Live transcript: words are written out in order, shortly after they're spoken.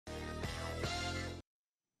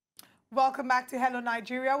Welcome back to Hello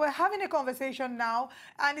Nigeria. We're having a conversation now,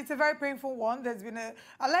 and it's a very painful one. There's been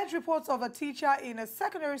alleged reports of a teacher in a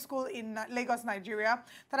secondary school in Lagos, Nigeria,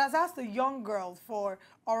 that has asked a young girl for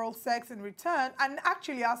oral sex in return, and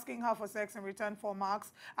actually asking her for sex in return for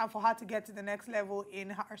marks and for her to get to the next level in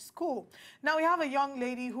her school. Now, we have a young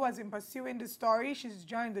lady who has been pursuing this story. She's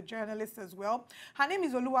joined the journalist as well. Her name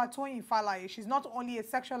is Oluwatoyin Falaiye. She's not only a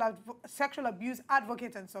sexual abuse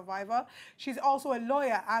advocate and survivor, she's also a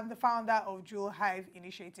lawyer and the founder of Jewel Hive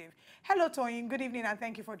Initiative. Hello, Toyin. Good evening, and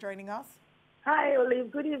thank you for joining us. Hi,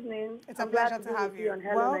 Olive. Good evening. It's a pleasure to have you. On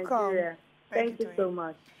Hello Welcome. Nigeria. Thank you so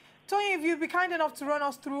much. Toyin, if you'd be kind enough to run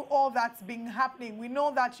us through all that's been happening. We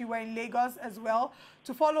know that you were in Lagos as well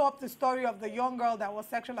to follow up the story of the young girl that was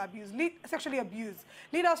sexually abused.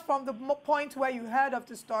 Lead us from the point where you heard of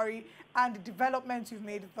the story and the developments you've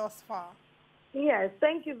made thus far. Yes,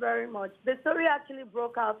 thank you very much. The story actually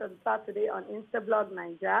broke out on Saturday on Instablog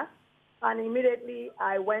Nigeria, and immediately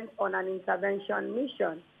I went on an intervention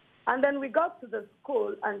mission. And then we got to the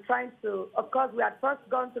school and trying to, of course, we had first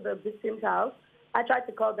gone to the victim's house. I tried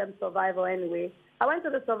to call them survivor anyway. I went to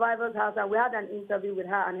the survivor's house and we had an interview with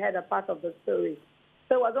her and heard a part of the story.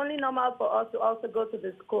 So it was only normal for us to also go to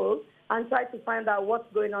the school and try to find out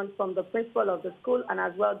what's going on from the principal of the school and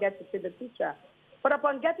as well get to see the teacher. But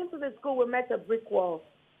upon getting to the school, we met a brick wall.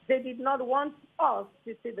 They did not want us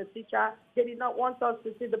to see the teacher. They did not want us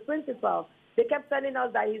to see the principal. They kept telling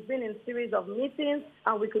us that he's been in a series of meetings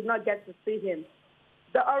and we could not get to see him.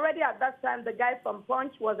 Already at that time, the guy from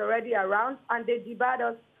Punch was already around and they debarred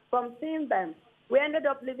us from seeing them. We ended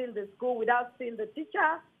up leaving the school without seeing the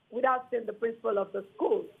teacher, without seeing the principal of the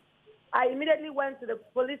school. I immediately went to the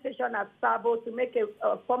police station at Sabo to make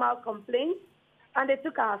a formal complaint, and they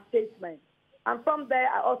took our statement. And from there,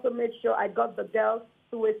 I also made sure I got the girls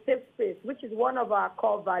to a safe space, which is one of our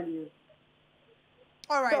core values.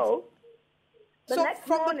 All right. So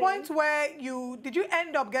from morning, the point where did you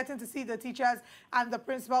end up getting to see the teachers and the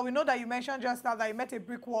principal? We know that you mentioned just now that you met a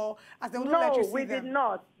brick wall as they wouldn't let you see them. No, we did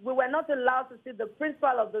not. We were not allowed to see the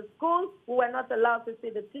principal of the school. We were not allowed to see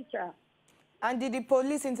the teacher. And did the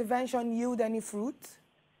police intervention yield any fruit?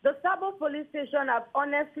 The Sabo police station have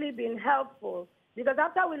honestly been helpful because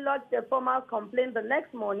after we lodged a formal complaint the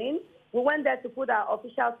next morning, we went there to put our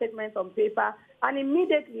official statement on paper, and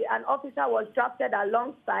immediately an officer was drafted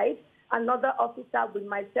alongside another officer with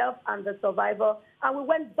myself and the survivor, and we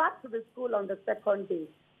went back to the school on the second day.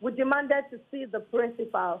 We demanded to see the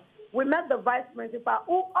principal. We met the vice principal,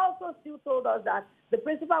 who also still told us that the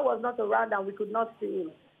principal was not around and we could not see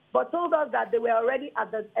him, but told us that they were already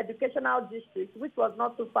at the educational district, which was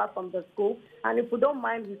not too far from the school, and if we don't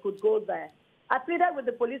mind, we could go there. I pleaded with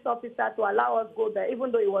the police officer to allow us go there,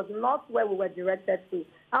 even though it was not where we were directed to,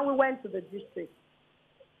 and we went to the district.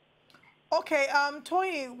 Okay,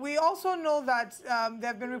 Toyin, we also know that there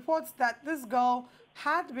have been reports that this girl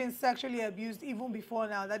had been sexually abused even before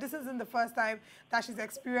now, that this isn't the first time that she's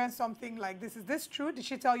experienced something like this. Is this true? Did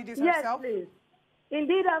she tell you this herself? Yes, please.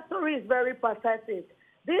 Indeed, her story is very pathetic.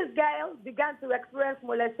 This girl began to experience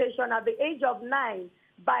molestation at the age of 9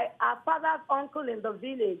 by her father's uncle in the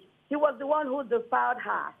village. He was the one who defiled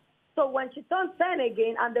her. So when she turned 10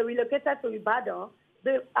 again and they relocated to Ibadan,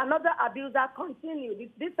 another abuser continued.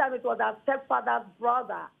 This time it was her stepfather's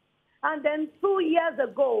brother. And then 2 years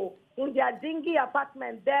ago, in their dingy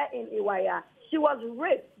apartment there in Iwaya, she was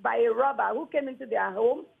raped by a robber who came into their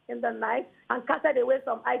home in the night and carted away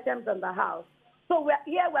some items in the house. So we're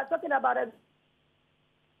talking about a...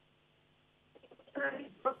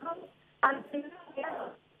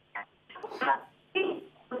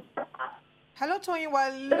 Hello, Toyin,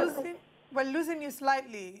 we're losing you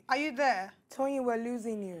slightly. Are you there? Toyin, we're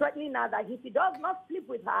losing you. Threatening now that if he does not sleep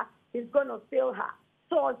with her, he's going to fail her.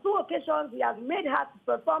 So on 2 occasions, he has made her to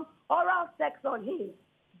perform oral sex on him.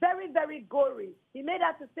 Very, very gory. He made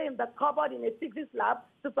her to stay in the cupboard in a physics lab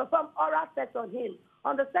to perform oral sex on him.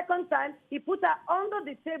 On the second time, he put her under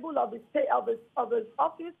the table of his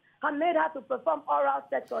office and made her to perform oral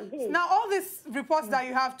sex on him. Now, all these reports that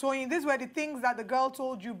you have, Toyin, these were the things that the girl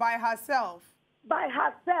told you by herself. By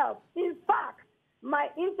herself. In fact, my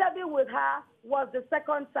interview with her was the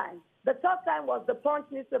second time. The third time was the Punch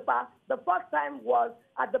newspaper. The fourth time was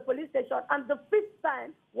at the police station. And the 5th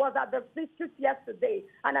time was at the district yesterday.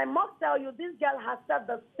 And I must tell you, this girl has said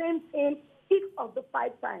the same thing each of the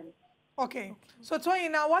 5 times. Okay. So,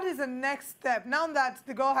 Toyin, now what is the next step? Now that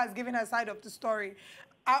the girl has given her side of the story,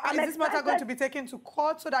 is this matter going to be taken to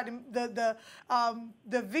court so that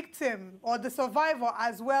the victim or the survivor,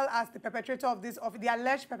 as well as the perpetrator of this, the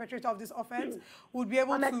alleged perpetrator of this offense, would be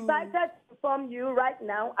able to... I'm excited to inform you right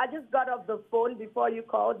now. I just got off the phone before you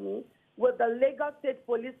called me. with the Lagos State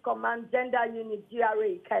Police Command Gender Unit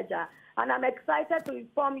GRA Ikeja. And I'm excited to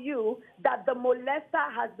inform you that the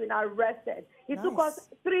molester has been arrested. It took us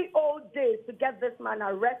 3 whole days to get this man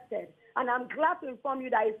arrested. And I'm glad to inform you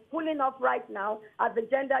that he's pulling off right now at the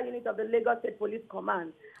gender unit of the Lagos State Police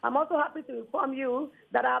Command. I'm also happy to inform you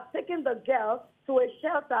that I've taken the girl to a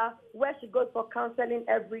shelter where she goes for counseling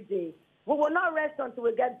every day. We will not rest until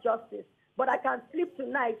we get justice. But I can sleep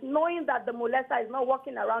tonight knowing that the molester is not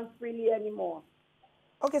walking around freely anymore.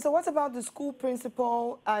 Okay, so what about the school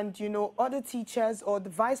principal and, you know, other teachers or the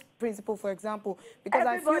vice principal, for example? Because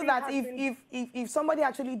everybody I feel that if somebody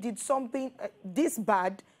actually did something this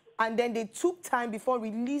bad and then they took time before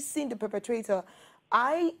releasing the perpetrator,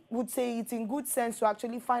 I would say it's in good sense to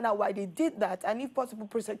actually find out why they did that and, if possible,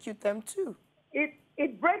 prosecute them too.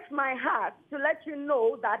 It breaks my heart to let you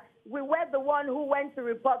know that we were the one who went to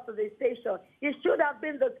report to the station. It should have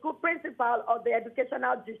been the school principal or the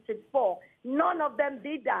educational district 4. None of them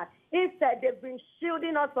did that. Instead, they've been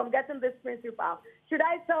shielding us from getting this principal. Should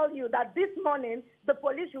I tell you that this morning, the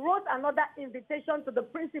police wrote another invitation to the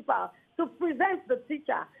principal to present the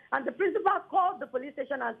teacher. And the principal called the police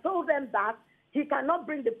station and told them that he cannot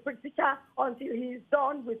bring the teacher until he is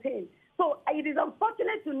done with him. So it is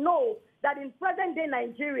unfortunate to know that in present-day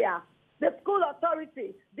Nigeria, the school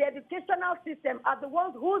authority, the educational system are the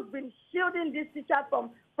ones who's been shielding this teacher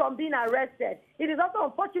from being arrested. It is also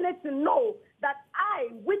unfortunate to know that I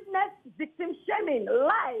witnessed victim shaming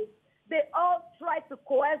live. They all tried to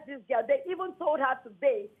coerce this girl. They even told her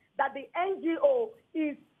today that the NGO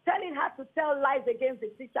is telling her to tell lies against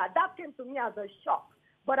the teacher. That came to me as a shock.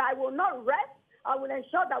 But I will not rest. I will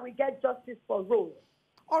ensure that we get justice for Rose.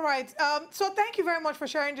 All right. So thank you very much for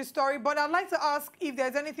sharing this story. But I'd like to ask if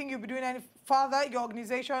there's anything you'll be doing any further, your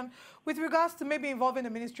organization, with regards to maybe involving the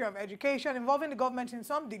Ministry of Education, involving the government in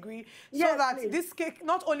some degree, so that this case,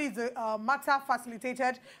 not only is the matter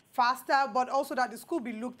facilitated faster, but also that the school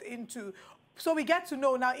be looked into. So we get to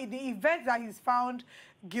know now in the event that he's found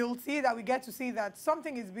guilty, that we get to see that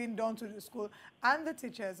something is being done to the school and the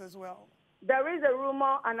teachers as well. There is a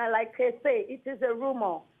rumor, and like I say, it is a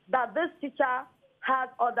rumor that this teacher has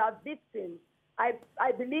other victims.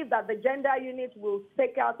 I believe that the gender unit will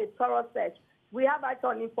take out a thorough search. We have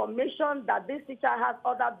actual information that this teacher has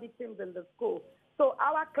other victims in the school. So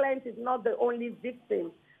our client is not the only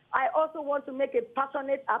victim. I also want to make a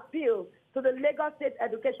passionate appeal to the Lagos State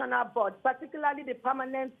Educational Board, particularly the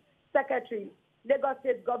Permanent Secretary, Lagos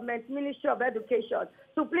State Government, Ministry of Education,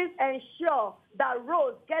 to please ensure that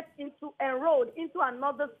Rose gets enrolled into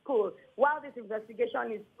another school while this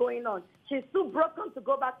investigation is going on. She's too broken to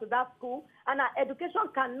go back to that school, and her education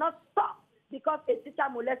cannot stop because a teacher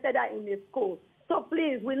molested her in a school. So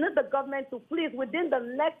please, we need the government to please, within the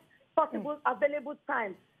next possible available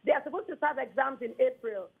time. They are supposed to start exams in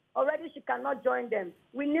April. Already she cannot join them.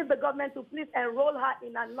 We need the government to please enroll her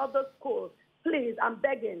in another school. Please, I'm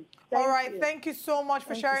begging. All right, thank you so much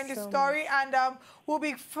for sharing this story. And we'll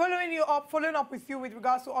be following up with you with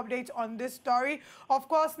regards to updates on this story. Of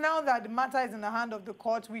course, now that the matter is in the hand of the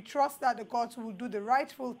court, we trust that the courts will do the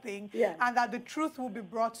rightful thing and that the truth will be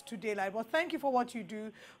brought to daylight. But thank you for what you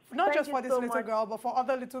do, not just for this little girl, but for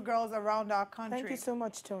other little girls around our country. Thank you so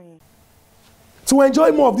much, Tony. To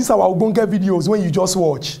enjoy more of these our Ogbonge videos when you just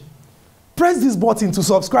watch, press this button to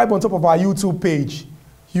subscribe on top of our YouTube page.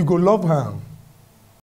 You go love her.